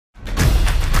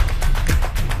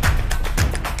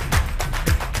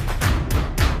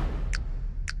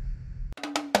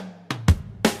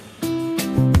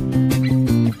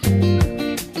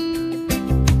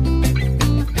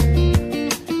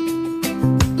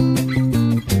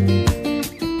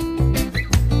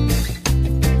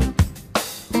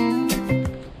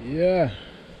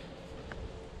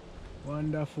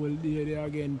beautiful day there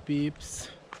again, peeps.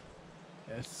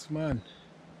 Yes, man.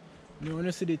 You want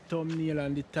to see the thumbnail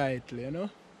and the title, you know?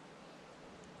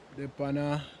 They're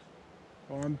on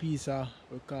one piece of,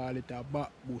 we call it a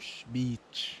backbush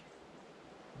beach.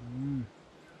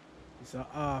 It's a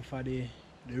half of the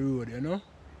road, you know?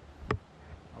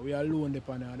 And we alone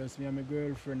there, just me and my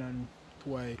girlfriend and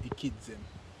two of the kids them.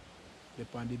 They're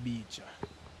on the beach.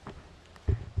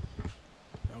 I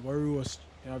go roast,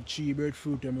 I have 3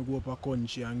 breadfruit when I go up a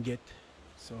country and get.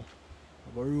 So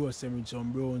I go roast them with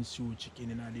some brown stew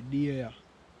chicken in the day,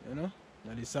 you know?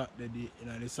 In the Saturday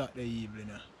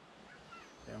evening.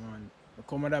 Yeah, man. I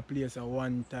come to that place at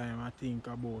one time, I think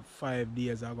about 5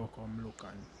 days ago come look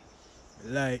and I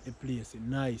like the place, it's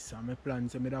nice. And my plan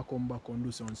is to come back and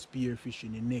do some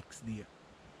spearfishing the next day.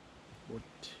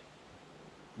 But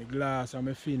my glass and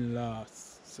my fin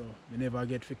lost, so I never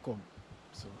get to come.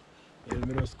 So I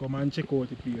just come and check out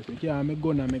the place. I can't have my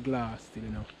gun and my glass still, you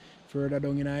know. Further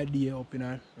down in the day up in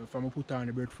if I put on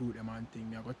the breadfruit them and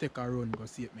thing, I go take a run, go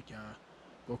see if I can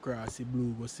go cross the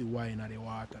blue, go see wine in the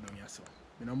water down here. So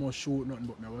I don't must shoot nothing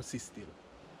but I go see still.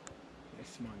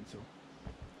 Yes man, so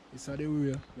this is the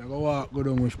way. I go walk go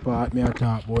down which part me a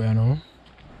talk boy, you know.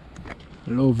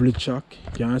 Lovely chalk.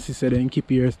 You can see so then keep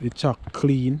here the chalk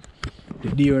clean. The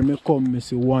day when I come, I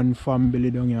see one family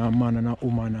down here, a man and a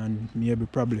woman and maybe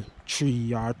probably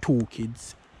 3 or 2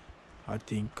 kids, I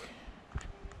think.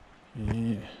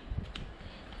 Yeah.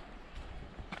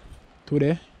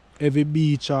 Today, every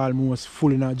beach almost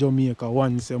full in Jamaica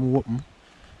once I'm open.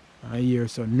 And here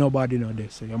so nobody know there,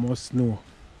 so you must know.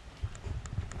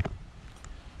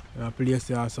 The place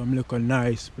there has some little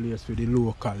nice place for the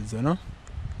locals, you know.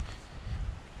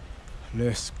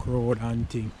 Less crowd and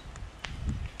thing.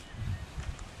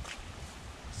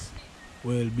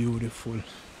 Well beautiful.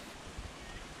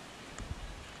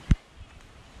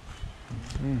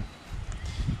 You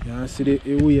can see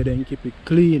the way they keep it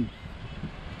clean.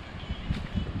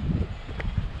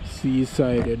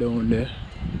 Seaside down there.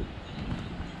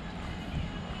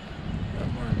 Yeah,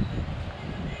 man.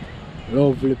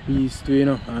 Lovely piece too, you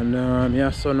know. And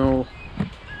here so now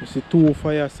you see 2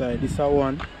 fireside. This is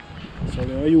one. So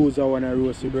we use that one and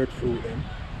roast the breadfruit then.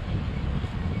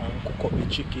 And cook up the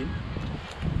chicken.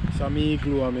 So I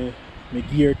glue and my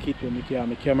gear kit and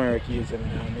my camera case and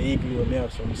my igloo and I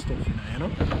have some stuff in there, you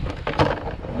know.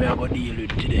 I have to deal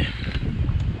with today.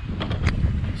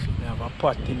 So I have a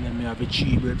pot in there, I have a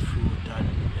 3 breadfruit and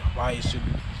I have ice with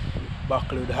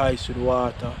buckle with ice with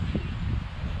water.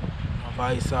 I have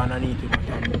ice underneath it. I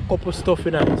have a couple stuff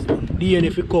in there. DNA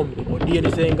if you come to, but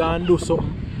DNA saying go and do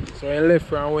something. So I left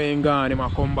from where I'm gone, I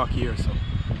come back here. So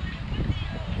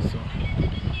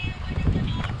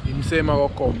him say I go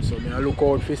come, so I look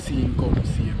out for seeing come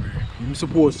see him. I'm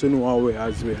supposed to know our way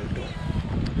as well though.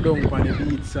 Down on the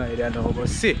beach side and now go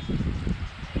see.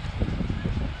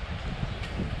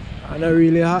 And a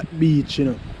really hot beach, you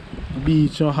know.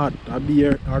 Beach not hot, a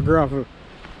gravel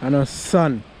and a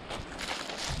sand.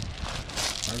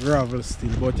 A gravel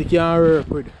still, but you can work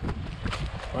with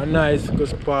a nice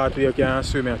spot where you can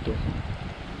swim at too.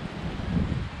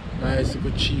 Nice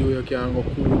chill where you can go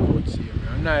cool out here.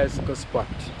 A nice spot.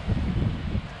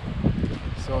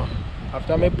 So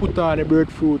after I put on the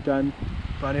breadfruit and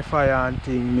on the fire and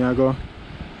thing, I go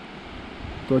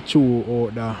chew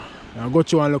out there. I go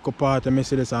chew and look up part and I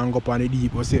see this and go up on the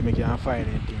deep or see if I can find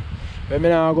anything. But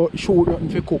I go shoot nothing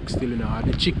for cook still, you know.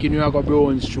 The chicken I go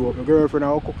brown stew. My girlfriend I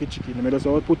go cook the chicken. I just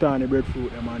put on the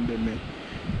breadfruit and then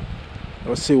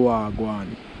I see what I go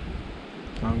on.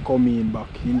 And come in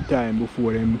back in time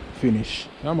before them finish.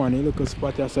 Yeah man, you look a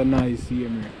spot that's so nice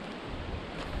here.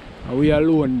 And we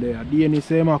alone there. The end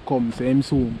say him come, so him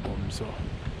soon come. So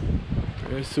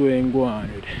that's where I'm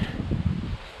going with.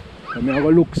 I'm going to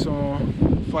look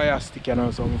some fire stick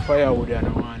and some firewood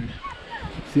and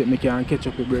see if I can catch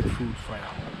up the breadfruit fire.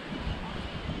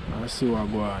 And see what I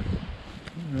go on.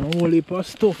 A whole heap of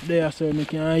stuff there so I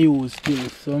can use still.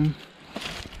 Some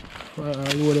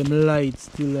load them lights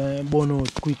still burn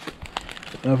out quick.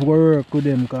 I have to work with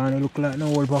them because I look like no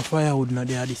whole heap of firewood in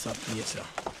there this place.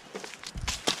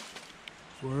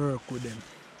 Work with them.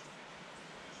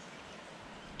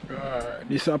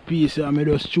 This is a piece I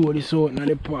just throw this out in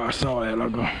the past a while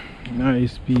ago.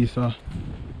 Nice piece of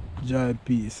dry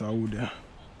piece of wood.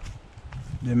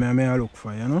 Then I look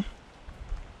for, you know.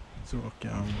 So okay.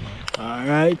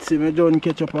 Alright, see me done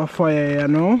catch up a fire here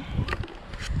now.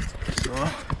 So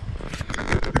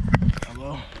I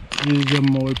go use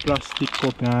them old plastic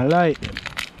cup and I light them.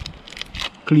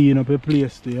 Clean up a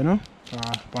place too, you know.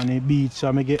 On the beach, so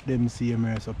I get them same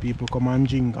here, so people come and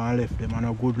drink and left them and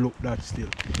a good look that still.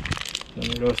 So I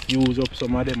just use up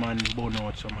some of them and burn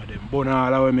out some of them. Burn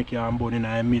all the way I can burn in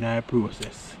the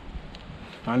process.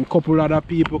 And couple other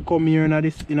people come here in the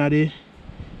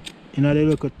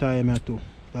little time here too.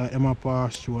 Like them a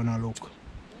pass through and a look.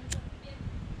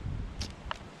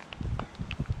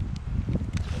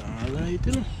 Alright,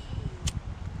 you know.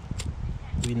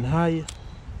 Wind high.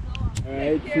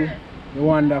 Alright, so the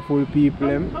wonderful people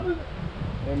them.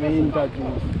 Let me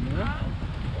introduce them, yeah?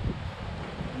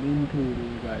 Include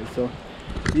you guys. So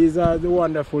these are the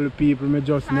wonderful people me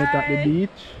just met at the beach.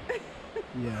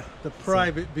 Yeah. The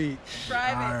private beach.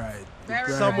 Alright.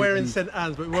 Somewhere in St.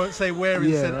 Anne's, but we won't say where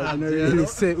in St.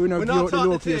 Anne's. We're not give out the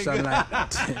location like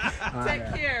that. Take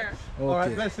care. Okay.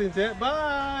 Alright, blessings here.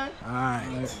 Bye.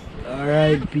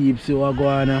 Alright peeps, so I go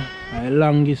on now. The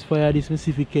longest fire this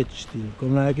specific catch still.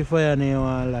 Come like a fire now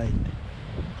and light.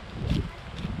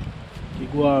 You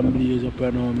go and blaze up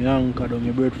and now, me anchor down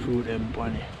your breadfruit and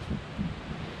pan it.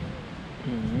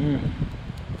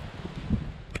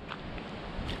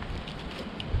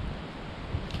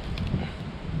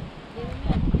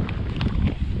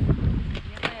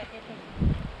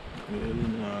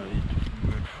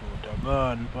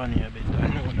 Gone pan here better. I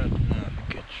know that not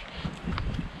catch.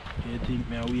 You think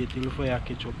me I wait till the fire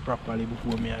catch up properly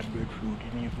before me add breadfruit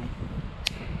in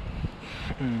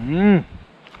even.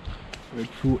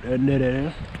 Breadfruit ended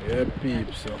there. Yeah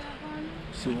peeps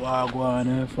so I go on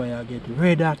and fire get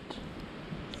red hot.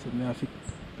 So me have to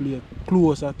pay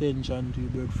close attention to the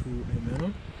breadfruit them, you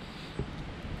know.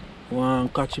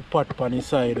 Want catch a pot on the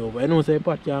side over. You know say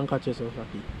pot can catch yourself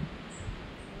at it.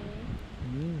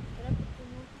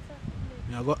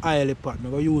 I go oil the pot, I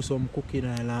go use some cooking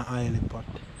oil and oil the pot.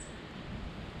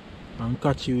 And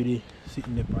catch you with the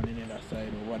sitting the pan on the other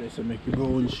side over there so make the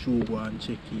brown shoe go and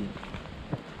check in.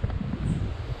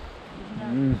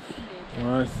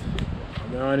 Once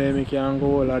I can go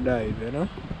all a dive, you know.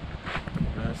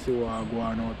 And see what I go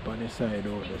on out on the side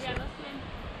out there.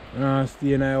 So. And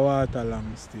stay in the water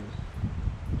long still.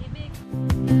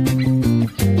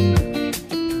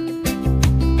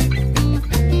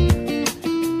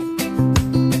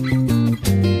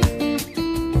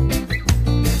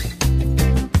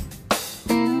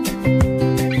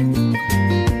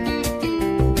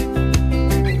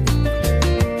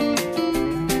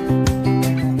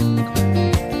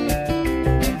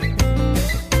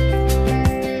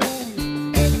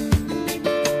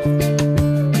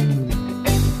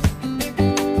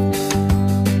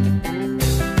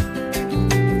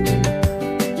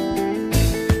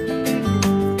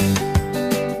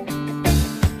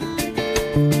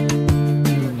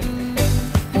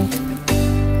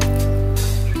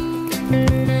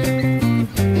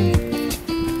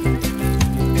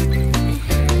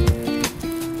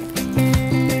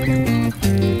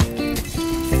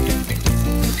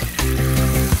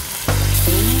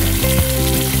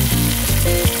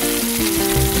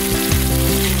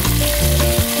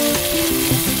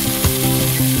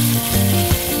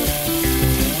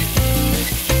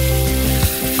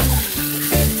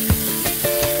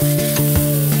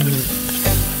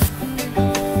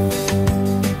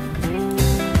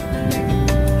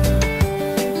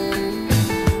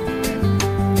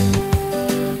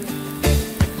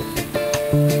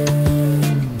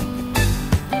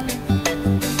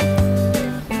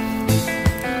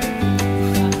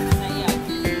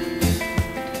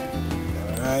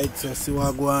 So see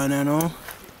what go on you know.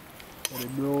 The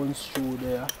brown shoe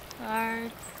there.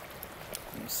 Alright.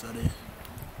 So the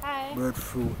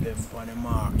breadfruit them on the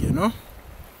mark, you know.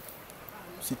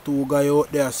 See two guys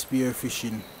out there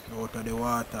spearfishing out of the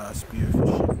water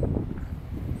spearfishing.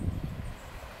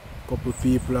 Couple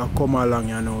people are come along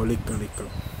you know little.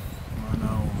 Man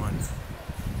and woman.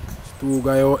 See two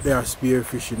guys out there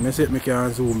spearfishing. I said I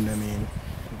can zoom them in.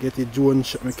 Get the drone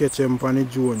shot, I catch them on the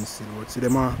drone still, but see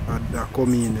them are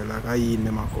come in there, like I in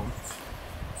them come.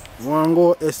 I want to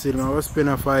go yesterday, I will spend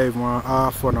a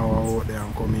half an hour out there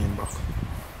and come in back.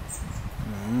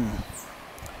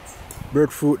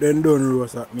 Breadfruit then done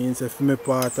roast, that means if my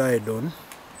part I done.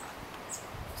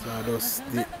 So I just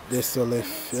this so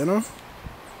left, you know.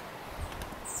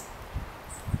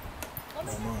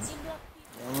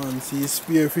 Come on, see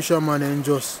spearfisherman and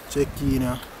just check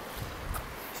in.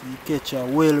 You catch a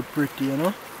well pretty, you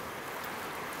know.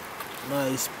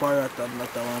 Nice parrot and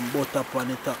that one butt up on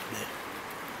the top there.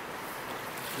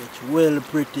 Catch well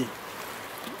pretty.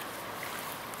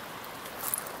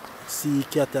 Sea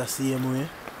cat the same way.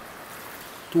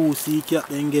 Two sea cat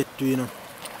then get to, you know.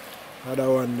 Other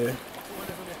one there.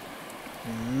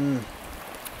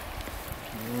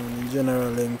 In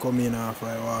general then come in off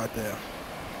the water.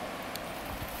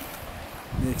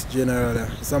 Next general,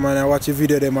 some man I watch a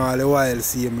video them all the while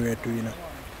same way too, you know.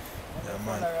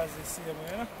 man.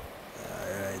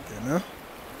 Alright, you know.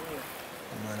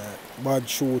 Man, bad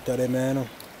shooter them, you know.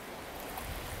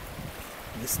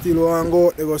 I still want to go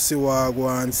out there go see what I go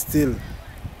on still.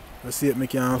 To see if I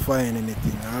can find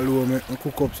anything. Although I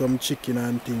cook up some chicken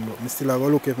and thing, but I still go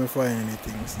look if I find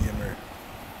anything. See me.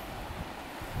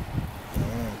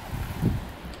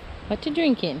 What you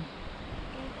drinking?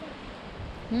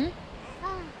 Hmm?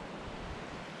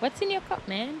 What's in your cup,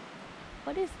 man?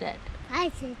 What is that?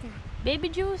 Baby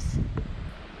juice?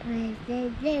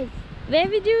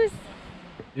 Baby juice?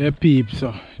 Yeah, peeps, so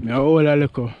I hold a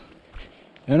little.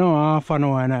 You know, half an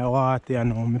hour and I water, you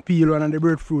know. I peel one of the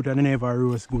breadfruit and it never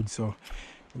roast good, so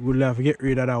I would have to get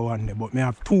rid of that one there. But I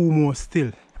have 2 more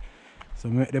still. So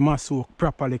I make them soak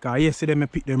properly, because yesterday I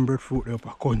picked them breadfruit up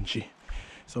a country.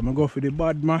 So I go for the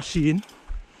bad machine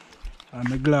and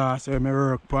my glass where I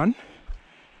work pan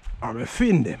and I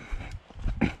fin them.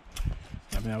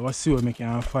 And I go see what I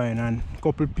can find, and a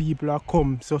couple people have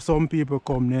come, so some people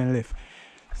come then left.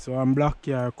 So I'm black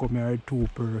here come here with 2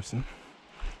 persons.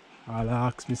 All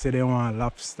ask me say they want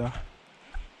lobster.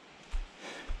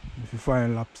 If you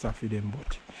find lobster for them,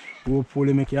 but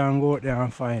hopefully I can go out there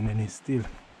and find any still.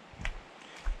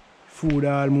 Food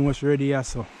almost ready here,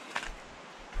 so.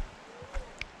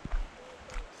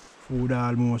 Food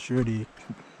almost ready.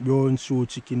 Brown stew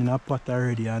chicken in a pot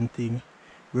already and thing.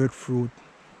 Breadfruit.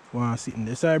 Want to sit in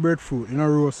there. So breadfruit in a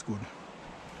roast good.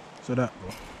 So that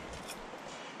go.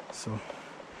 So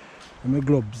my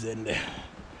gloves in there.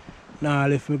 Now I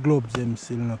left my gloves them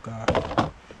still in the car.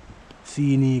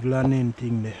 Sea eagle and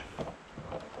anything there.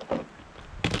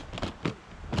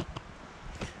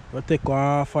 But take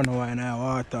half an hour in the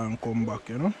water and come back,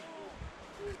 you know.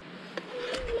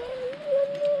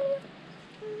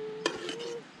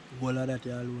 All of that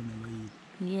you alone never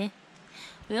eat. Yeah.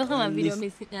 We don't come and video me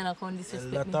sitting and I can't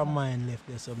disrespect me. A lot of mine left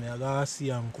there, so I gotta see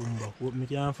and come back. Hope I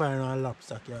can find a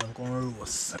lobster and come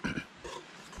roast.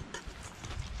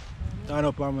 Turn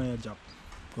up on my job.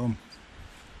 Come.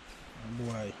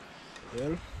 Boy.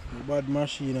 Well, the bad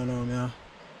machine now,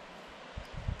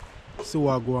 see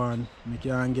what go on. I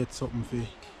can get something for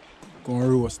come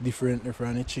roast differently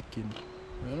from the chicken.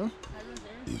 You know?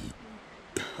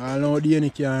 I know the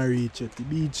end can reach it. The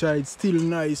beach side still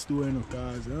nice too, you know,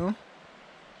 cause, you know?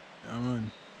 Yeah,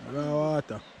 man. I got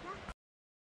water.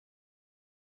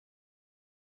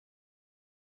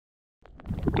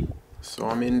 So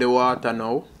I'm in the water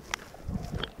now.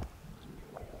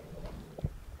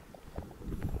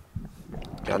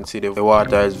 You can see the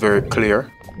water is very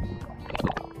clear.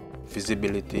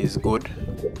 Visibility is good.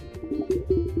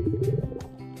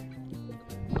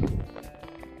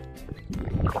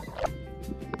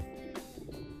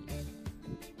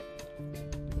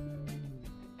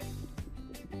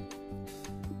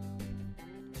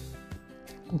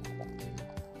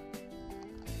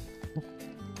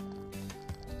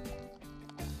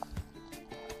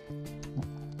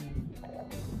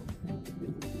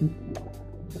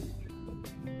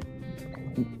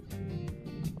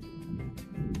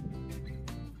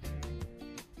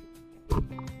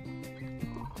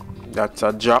 That's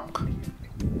a jack.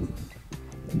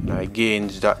 I gained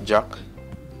that jack.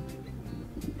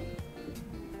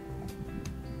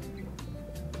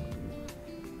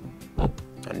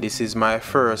 And this is my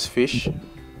first fish.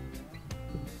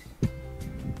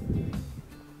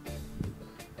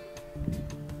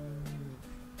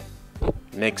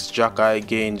 Next jack I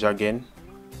gained again.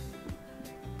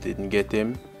 Didn't get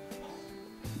him.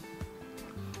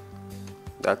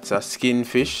 That's a skin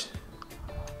fish.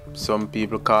 Some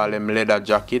people call him leather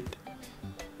jacket.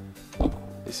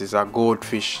 This is a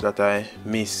goldfish that I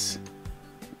miss.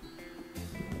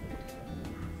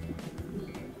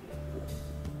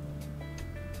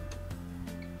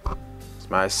 It's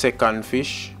my second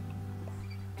fish.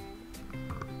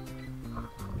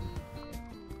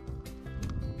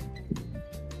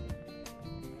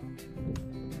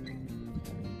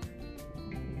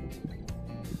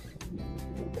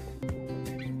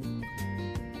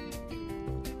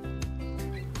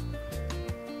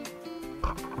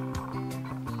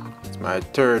 My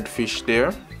third fish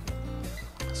there,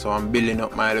 so I'm building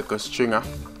up my little stringer.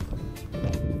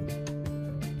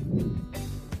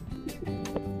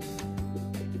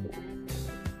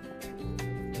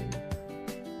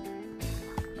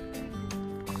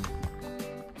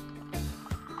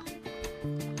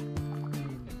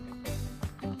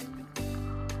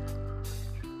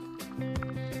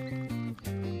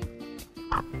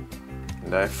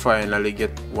 And I finally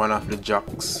get one of the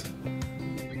jacks.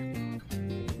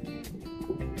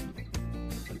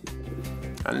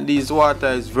 And this water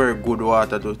is very good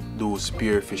water to do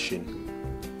spearfishing.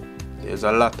 There's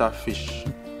a lot of fish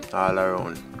all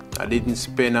around. I didn't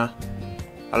spend a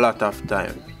lot of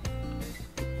time,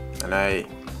 and I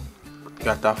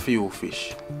got a few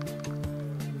fish.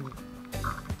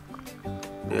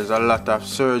 There's a lot of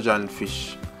surgeon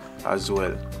fish as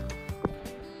well.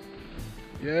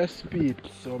 Yes,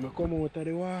 peeps, so I come out of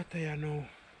the water here now.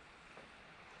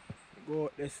 Go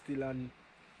out there still and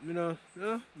I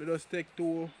just take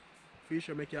 2 fish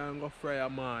and I can go fry a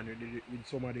man with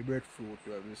some of the breadfruit,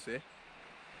 what I say.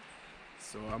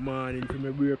 So a morning for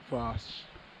my breakfast,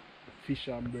 fish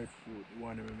and breadfruit, the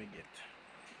one I get.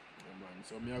 Yeah, man.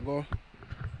 So I go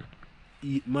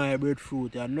eat my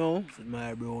breadfruit here now with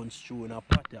my brown stew in a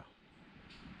pot here.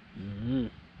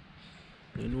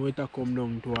 You know it come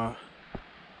down to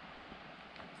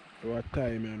a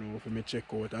time you know for me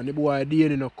check out. And the boy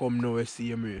Danny no come now, you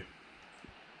see me.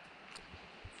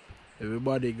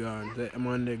 Everybody gone, the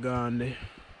man they gone there.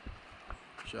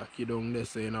 Shaki down there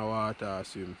say in the water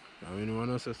swim. And we know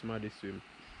no say somebody swim.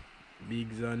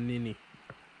 Bigs and Nini.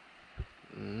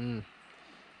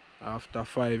 After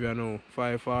 5 you know,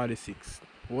 5:46.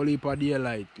 Whole heap of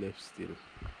daylight left still.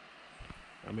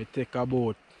 And I take a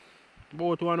boat.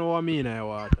 About 1 hour me in the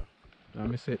water.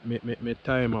 And I set me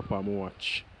time up on my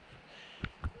watch.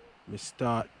 My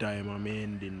start time and my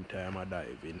ending time I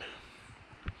dive in.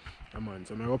 Yeah, man,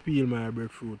 so I go peel my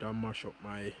breadfruit and mash up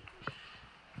my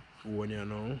phone, you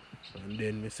know. And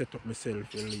then I set up myself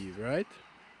to leave, right?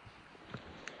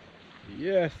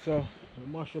 Yes, so I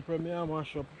mash up from here, I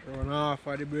mash up around half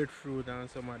of the breadfruit and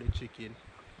some of the chicken.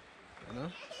 You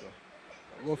know? So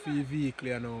I go for the vehicle,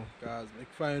 you know, because I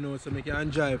find out so I can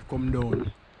drive come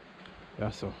down.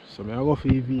 Yeah, so I go for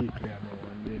the vehicle, you know,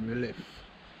 and then we left.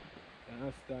 You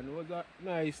understand? It was a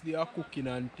nice day of cooking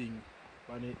and thing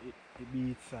on the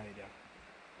beach side, yeah.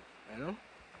 You know?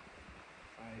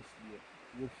 Nice day.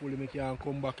 Hopefully I can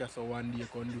come back here so one day I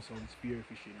can do some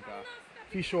spearfishing.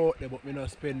 Fish out there, but I don't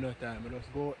spend no time. I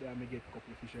just go out there and I get a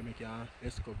couple of fish and I can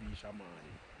escovitch a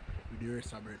morning with the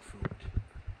rest of breadfruit.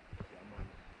 Yeah, man.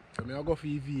 So I go for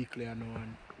the vehicle now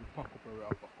and we pack up a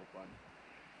wrap up and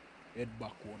head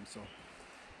back home. So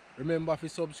remember to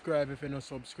subscribe if you not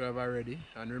subscribe already.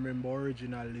 And remember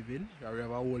Original Living. We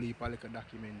have a whole heap of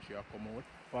documentary come out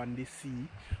on the sea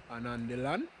and on the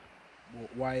land.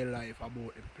 About wildlife,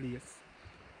 about the place.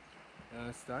 You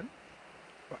understand?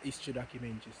 But history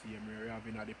documentary see we're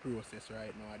having the process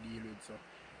right now I deal with. So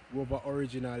go over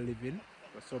Original Living.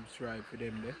 Go subscribe for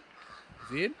them there.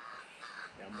 Zine?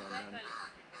 Yeah, man.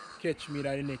 Catch me in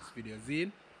the next video.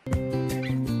 Zine?